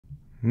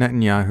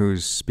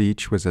Netanyahu's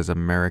speech was as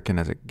American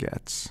as it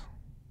gets.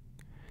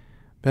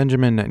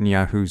 Benjamin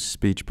Netanyahu's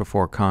speech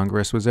before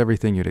Congress was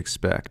everything you'd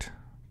expect,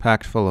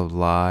 packed full of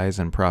lies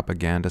and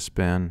propaganda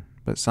spin,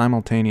 but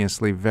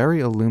simultaneously very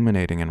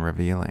illuminating and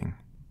revealing.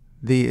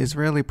 The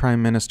Israeli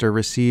Prime Minister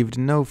received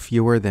no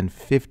fewer than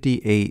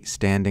 58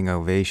 standing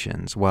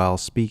ovations while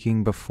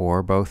speaking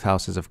before both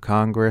houses of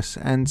Congress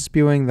and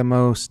spewing the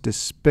most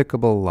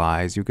despicable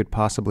lies you could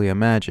possibly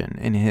imagine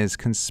in his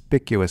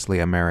conspicuously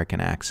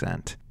American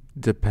accent.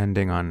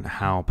 Depending on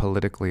how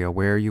politically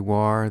aware you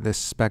are, this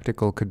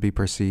spectacle could be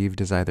perceived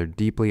as either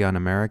deeply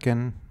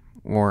un-American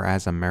or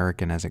as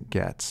American as it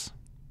gets.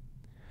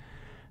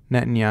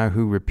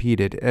 Netanyahu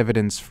repeated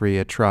evidence-free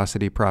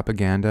atrocity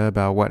propaganda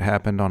about what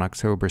happened on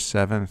October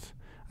 7th,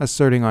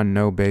 asserting on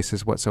no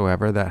basis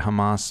whatsoever that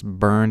Hamas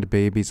burned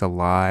babies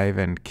alive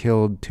and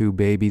killed 2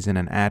 babies in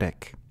an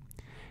attic.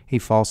 He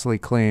falsely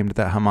claimed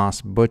that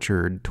Hamas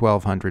butchered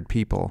 1,200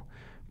 people,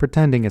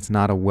 pretending it's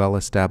not a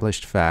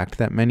well-established fact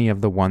that many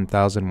of the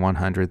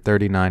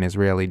 1,139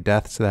 Israeli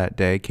deaths that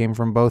day came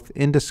from both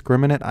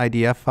indiscriminate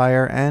IDF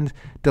fire and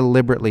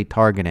deliberately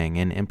targeting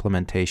in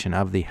implementation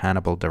of the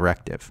Hannibal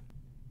Directive.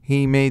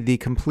 He made the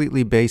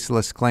completely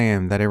baseless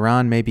claim that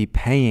Iran may be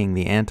paying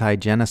the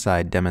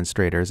anti-genocide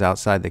demonstrators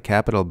outside the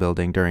Capitol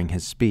building during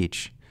his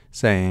speech,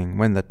 saying,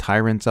 "When the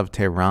tyrants of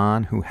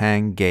Tehran who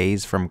hang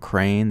gays from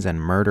cranes and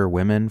murder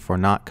women for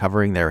not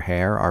covering their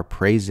hair are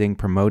praising,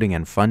 promoting,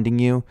 and funding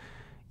you,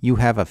 you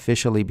have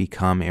officially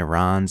become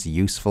Iran's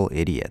useful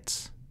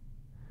idiots."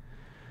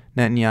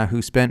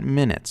 Netanyahu spent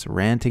minutes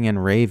ranting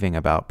and raving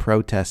about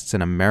protests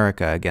in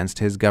America against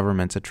his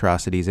government's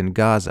atrocities in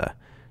Gaza,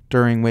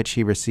 during which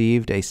he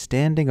received a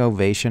standing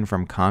ovation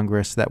from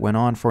Congress that went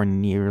on for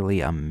nearly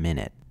a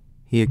minute.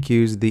 He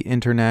accused the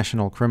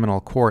International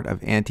Criminal Court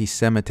of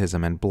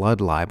anti-Semitism and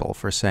blood libel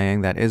for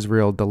saying that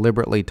Israel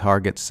deliberately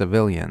targets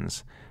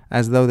civilians,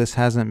 as though this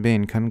hasn't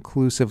been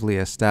conclusively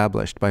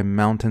established by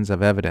mountains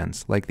of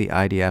evidence like the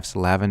IDF's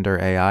Lavender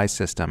AI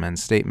system and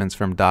statements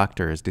from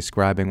doctors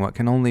describing what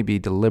can only be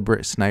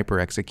deliberate sniper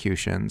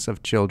executions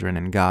of children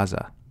in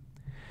Gaza.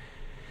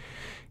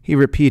 He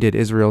repeated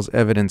Israel's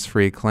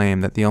evidence-free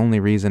claim that the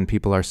only reason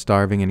people are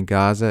starving in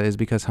Gaza is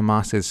because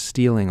Hamas is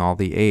stealing all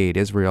the aid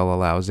Israel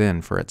allows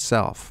in for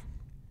itself.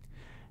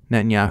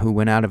 Netanyahu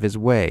went out of his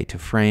way to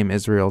frame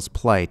Israel's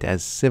plight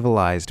as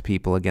civilized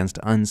people against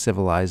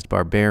uncivilized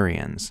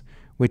barbarians,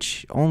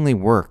 which only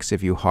works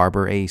if you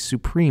harbor a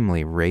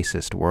supremely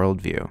racist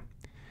worldview.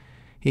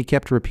 He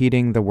kept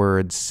repeating the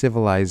word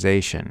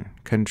civilization,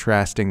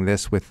 contrasting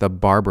this with the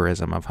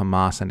barbarism of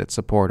Hamas and its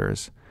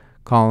supporters,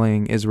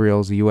 calling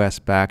Israel's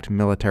U.S.-backed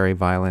military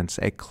violence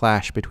a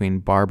clash between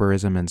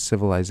barbarism and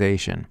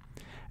civilization,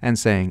 and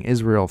saying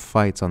Israel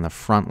fights on the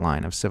front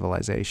line of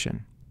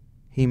civilization.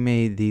 He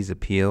made these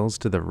appeals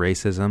to the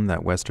racism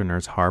that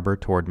Westerners harbor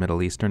toward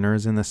Middle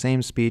Easterners in the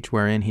same speech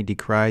wherein he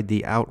decried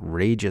the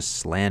outrageous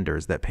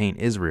slanders that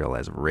paint Israel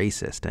as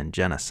racist and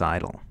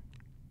genocidal.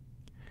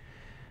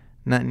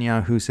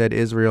 Netanyahu said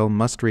Israel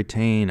must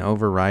retain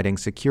overriding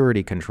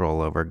security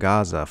control over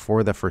Gaza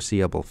for the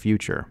foreseeable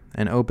future,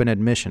 an open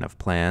admission of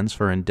plans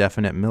for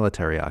indefinite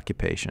military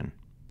occupation.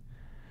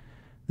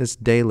 This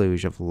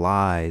deluge of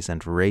lies and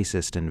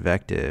racist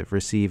invective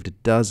received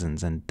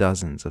dozens and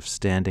dozens of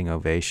standing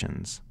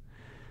ovations.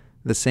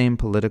 The same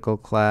political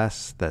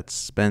class that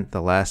spent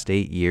the last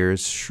 8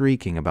 years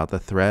shrieking about the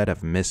threat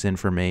of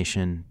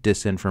misinformation,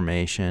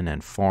 disinformation,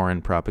 and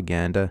foreign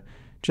propaganda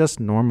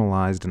just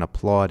normalized and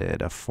applauded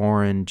a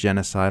foreign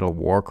genocidal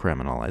war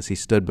criminal as he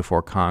stood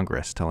before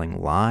Congress telling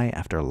lie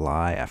after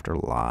lie after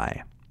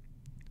lie.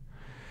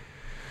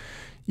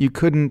 You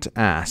couldn't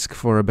ask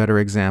for a better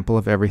example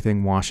of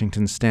everything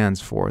Washington stands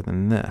for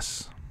than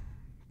this.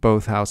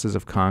 Both houses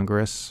of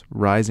Congress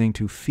rising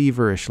to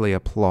feverishly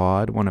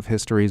applaud one of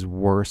history's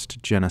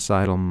worst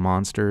genocidal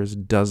monsters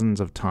dozens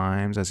of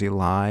times as he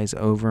lies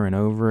over and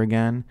over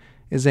again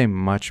is a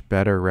much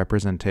better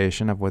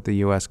representation of what the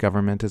U.S.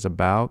 government is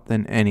about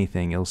than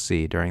anything you'll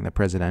see during the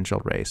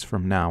presidential race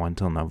from now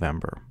until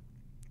November.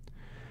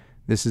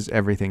 This is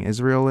everything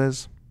Israel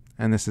is,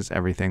 and this is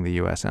everything the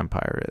U.S.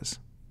 empire is.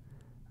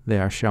 They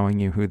are showing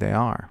you who they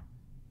are.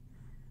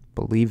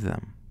 Believe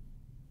them.